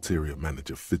cafeteria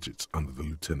manager fidgets under the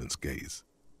lieutenant's gaze.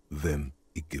 Then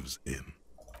he gives in.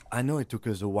 I know it took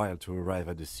us a while to arrive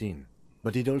at the scene,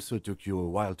 but it also took you a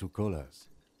while to call us.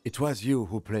 It was you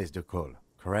who placed the call,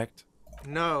 correct?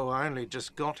 No, I only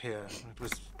just got here. It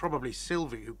was probably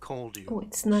Sylvie who called you. Oh,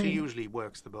 it's nice. She usually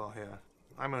works the bar here.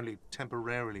 I'm only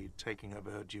temporarily taking over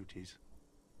her duties.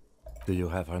 Do you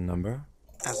have her number?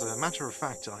 As a matter of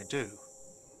fact, I do.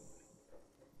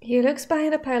 He looks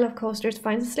behind a pile of coasters,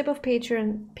 finds a slip of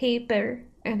paper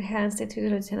and hands it to the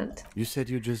lieutenant. You said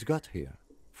you just got here.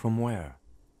 From where?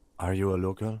 Are you a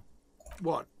local?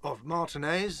 What, of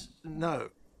Martinez? No,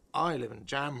 I live in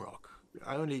Jamrock.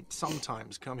 I only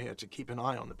sometimes come here to keep an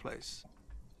eye on the place.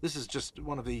 This is just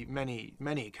one of the many,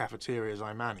 many cafeterias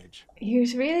I manage.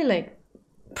 He's really, like,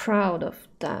 proud of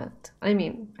that. I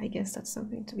mean, I guess that's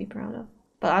something to be proud of.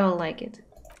 But I don't like it.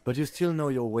 But you still know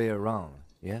your way around,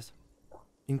 yes?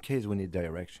 In case we need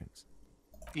directions.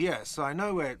 Yes, I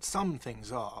know where some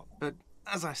things are, but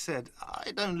as I said,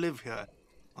 I don't live here.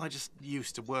 I just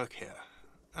used to work here.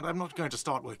 And I'm not going to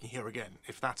start working here again,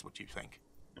 if that's what you think.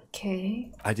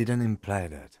 Okay. I didn't imply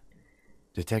that.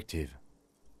 Detective.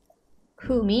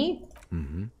 Who, me?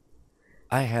 Mm-hmm.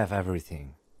 I have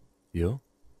everything. You?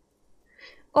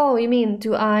 Oh, you mean,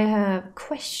 do I have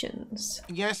questions?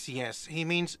 Yes, yes. He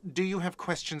means, do you have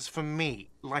questions for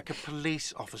me, like a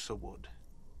police officer would?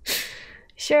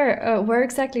 Sure. Where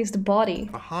exactly is the body?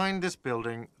 Behind this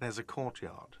building, there's a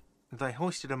courtyard. They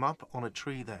hoisted him up on a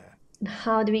tree there.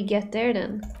 How do we get there,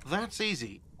 then? That's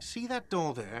easy. See that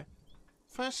door there?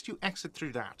 First, you exit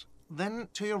through that. Then,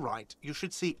 to your right, you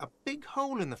should see a big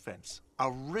hole in the fence.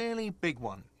 A really big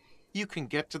one. You can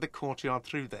get to the courtyard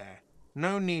through there.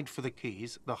 No need for the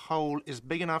keys. The hole is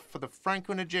big enough for the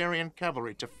Franco-Nigerian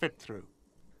cavalry to fit through.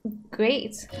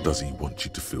 Great. Does he want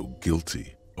you to feel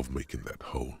guilty of making that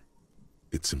hole?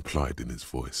 It's implied in his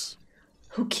voice.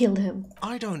 Who killed him?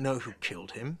 I don't know who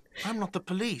killed him. I'm not the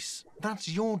police. That's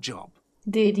your job.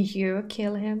 Did you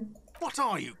kill him? What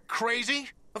are you, crazy?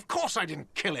 Of course I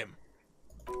didn't kill him.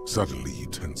 Suddenly you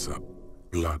tense up.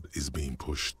 Blood is being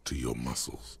pushed to your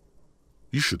muscles.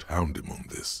 You should hound him on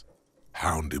this.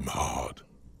 Hound him hard.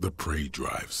 The prey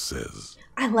drive says.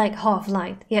 I like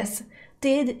Half-Light. Yes.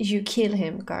 Did you kill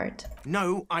him, Gart?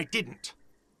 No, I didn't.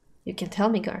 You can tell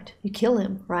me, Gart. You kill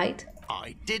him, right?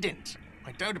 I didn't.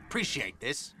 I don't appreciate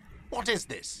this. What is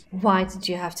this? Why did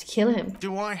you have to kill him?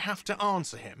 Do I have to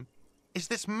answer him? Is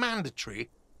this mandatory?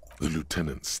 The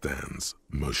lieutenant stands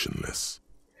motionless.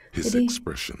 His Did he-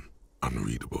 expression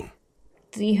unreadable.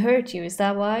 Did he hurt you? Is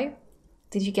that why?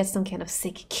 Did you get some kind of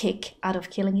sick kick out of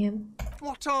killing him?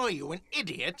 What are you, an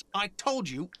idiot? I told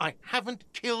you I haven't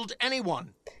killed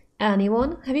anyone.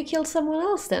 Anyone? Have you killed someone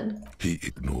else then? He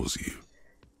ignores you.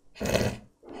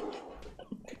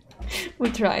 We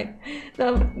tried.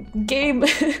 Now, game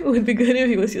would be good if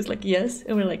he was just like, yes.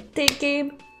 And we're like, take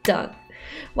game, done.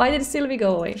 Why did Sylvie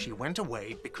go away? She went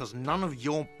away because none of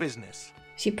your business.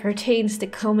 She pertains the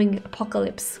coming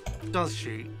apocalypse. Does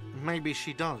she? Maybe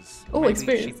she does. Oh, Maybe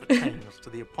experience. she pertains to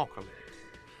the apocalypse.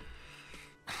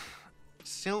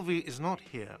 Sylvie is not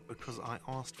here because I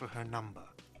asked for her number.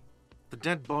 The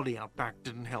dead body out back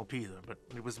didn't help either, but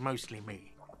it was mostly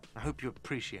me. I hope you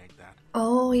appreciate that.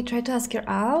 Oh, he tried to ask her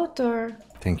out, or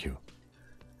Thank you.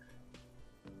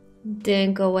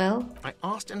 didn't go well? I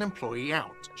asked an employee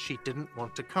out. She didn't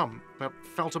want to come, but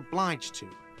felt obliged to.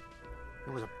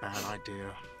 It was a bad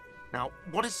idea. Now,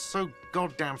 what is so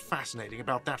goddamn fascinating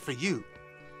about that for you?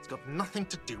 It's got nothing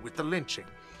to do with the lynching.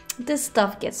 This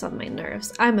stuff gets on my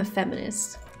nerves. I'm a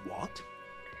feminist. What?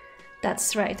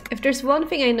 That's right. If there's one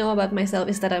thing I know about myself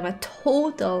is that I'm a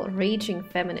total raging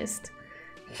feminist.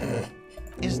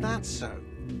 Is that so?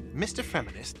 Mr.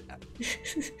 Feminist?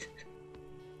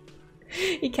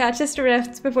 He catches the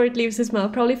reft before it leaves his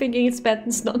mouth, probably thinking it's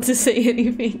best not to say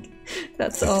anything.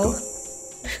 That's all.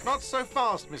 Not so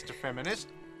fast, Mr. Feminist.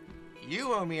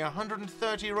 You owe me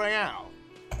 130 real.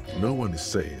 No one is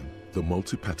saying the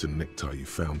multi-pattern necktie you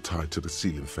found tied to the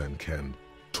ceiling fan can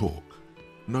talk.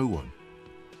 No one.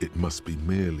 It must be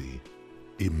merely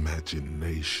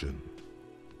imagination.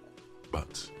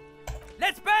 But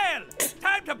Let's bail!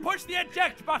 Time to push the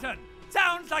eject button!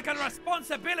 Sounds like a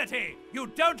responsibility! You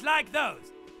don't like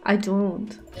those! I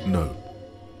don't. no,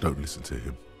 don't listen to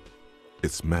him.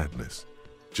 It's madness.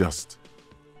 Just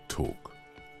talk.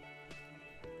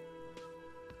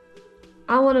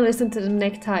 I want to listen to the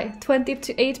necktie.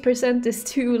 28% is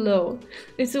too low.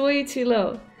 It's way too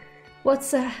low.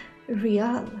 What's a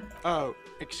real? Oh,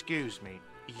 excuse me.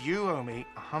 You owe me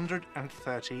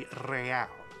 130 real.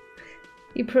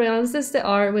 He pronounces the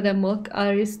R with a mock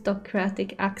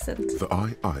aristocratic accent. The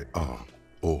IIR,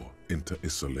 or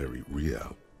Inter-Isolary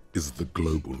Real, is the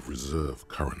global reserve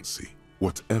currency.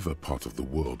 Whatever part of the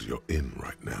world you're in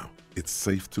right now, it's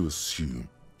safe to assume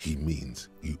he means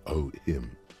you owe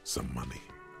him some money.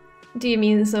 Do you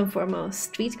mean some form of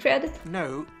street cred?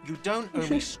 No, you don't owe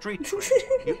me street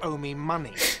cred. You owe me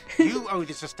money. You owe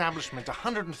this establishment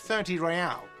 130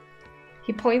 real.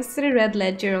 He points to the red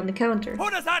ledger on the counter. Who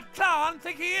does that clown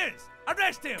think he is?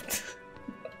 Arrest him!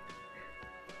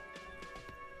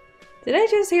 Did I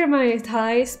just hear my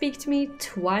Thai speak to me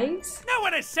twice? No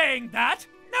one is saying that!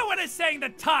 No one is saying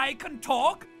that Ty can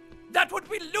talk! That would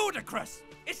be ludicrous!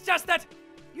 It's just that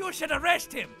you should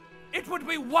arrest him! It would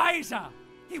be wiser!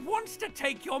 He wants to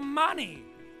take your money!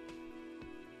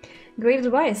 Great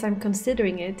advice, I'm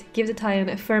considering it. Give the tie an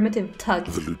affirmative tug.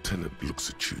 The lieutenant looks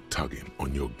at you tugging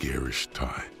on your garish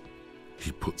tie.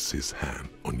 He puts his hand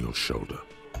on your shoulder.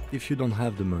 If you don't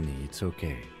have the money, it's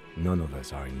okay. None of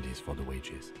us are in this for the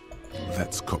wages.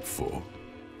 That's cop 4.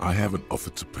 I haven't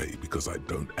offered to pay because I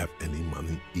don't have any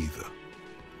money either.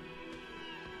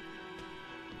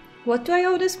 What do I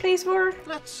owe this place for?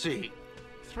 Let's see.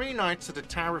 3 nights at a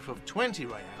tariff of 20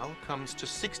 real comes to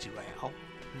 60 real.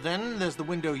 Then there's the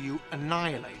window you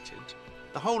annihilated.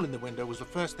 The hole in the window was the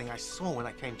first thing I saw when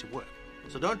I came to work.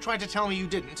 So don't try to tell me you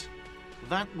didn't.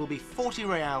 That will be 40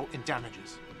 real in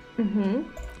damages.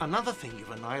 Another thing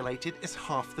you've annihilated is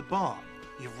half the bar.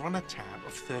 You've run a tab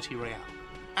of 30 real.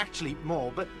 Actually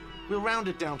more, but we'll round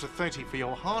it down to 30 for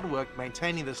your hard work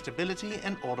maintaining the stability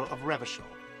and order of Revachol.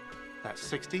 That's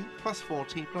 60 plus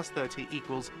 40 plus 30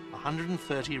 equals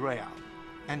 130 real.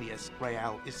 And yes,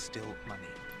 real is still money.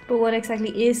 But what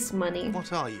exactly is money?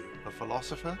 What are you, a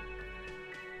philosopher?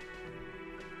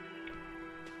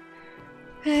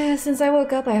 Since I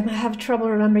woke up, I have trouble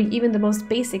remembering even the most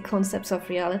basic concepts of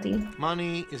reality.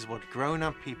 Money is what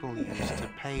grown-up people use to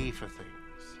pay for things.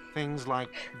 Things like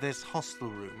this hostel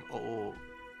room,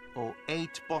 or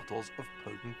 8 bottles of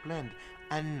potent blend,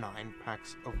 and 9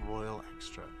 packs of Royal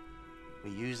Extra.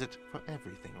 We use it for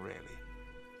everything, really.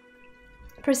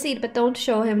 Proceed, but don't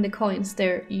show him the coins,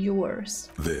 they're yours.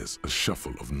 There's a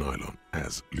shuffle of nylon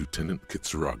as Lieutenant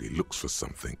Kitsuragi looks for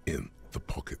something in the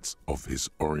pockets of his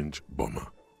orange bomber.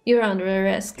 You're under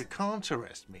arrest. You can't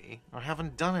arrest me. I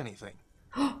haven't done anything.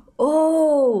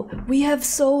 Oh, we have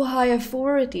so high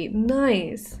authority.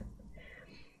 Nice.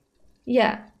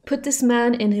 Yeah, put this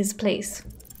man in his place.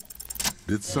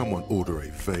 Did someone order a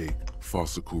vague,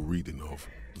 farcical reading of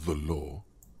the law?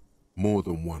 More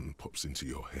than one pops into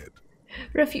your head.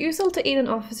 Refusal to aid an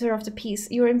officer of the peace.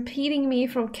 You're impeding me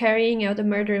from carrying out a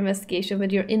murder investigation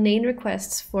with your inane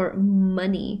requests for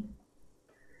money.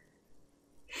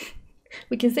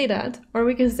 We can say that, or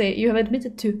we can say you have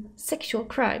admitted to sexual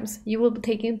crimes. You will be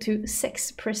taken to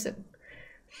sex prison.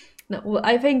 No, well,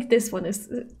 I think this one is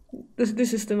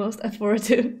this is the most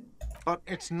authoritative. But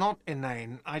it's not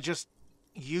inane.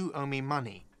 You owe me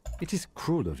money. It is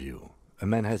cruel of you. A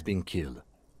man has been killed.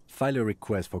 File a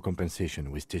request for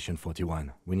compensation with Station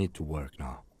 41. We need to work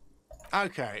now.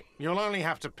 Okay, you'll only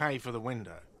have to pay for the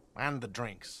window and the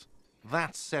drinks.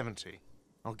 That's 70.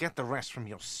 I'll get the rest from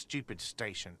your stupid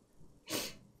station.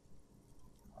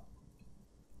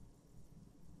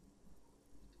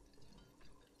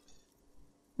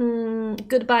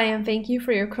 Goodbye and thank you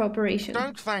for your cooperation.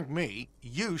 Don't thank me.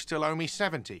 You still owe me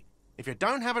 70. If you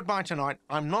don't have it by tonight,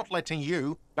 I'm not letting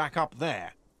you back up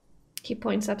there. He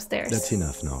points upstairs. That's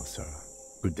enough now, sir.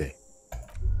 Good day.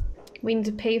 We need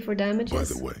to pay for damages. By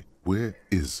the way, where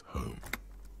is home?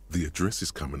 The address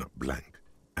is coming up blank,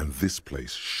 and this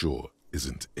place sure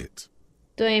isn't it.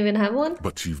 Do I even have one?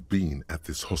 But you've been at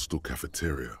this hostel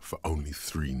cafeteria for only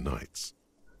 3 nights.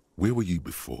 Where were you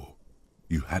before?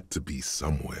 You had to be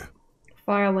somewhere.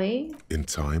 Far away? In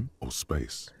time or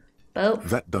space? Both.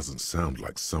 That doesn't sound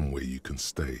like somewhere you can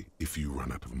stay if you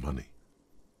run out of money.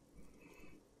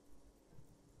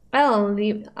 I'll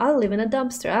live in a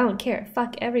dumpster. I don't care.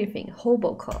 Fuck everything.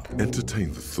 Hobo cop.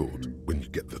 Entertain the thought when you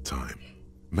get the time.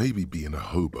 Maybe being a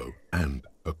hobo and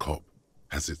a cop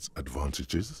has its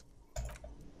advantages.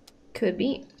 Could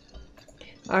be.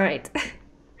 Alright.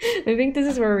 I think this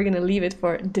is where we're gonna leave it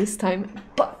for this time.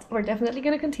 But we're definitely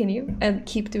gonna continue and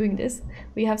keep doing this.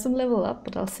 We have some level up,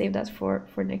 but I'll save that for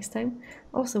next time.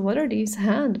 Also, what are these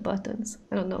hand buttons?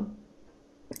 I don't know.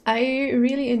 I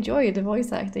really enjoy the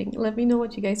voice acting. Let me know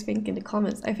what you guys think in the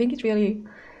comments. I think it really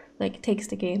takes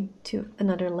the game to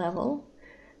another level,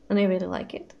 and I really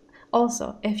like it.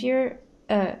 Also, if you're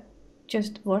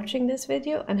just watching this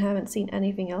video and haven't seen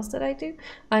anything else that I do,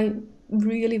 I'm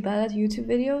really bad at YouTube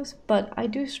videos, but I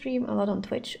do stream a lot on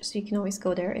Twitch, so you can always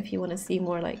go there if you want to see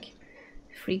more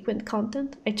frequent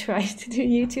content. I try to do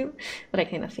YouTube, but I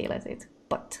kind of fail at it.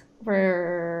 But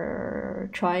we're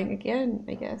trying again,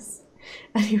 I guess.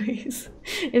 Anyways,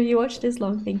 if you watched this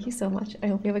long, thank you so much. I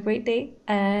hope you have a great day,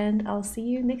 and I'll see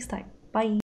you next time.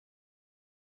 Bye!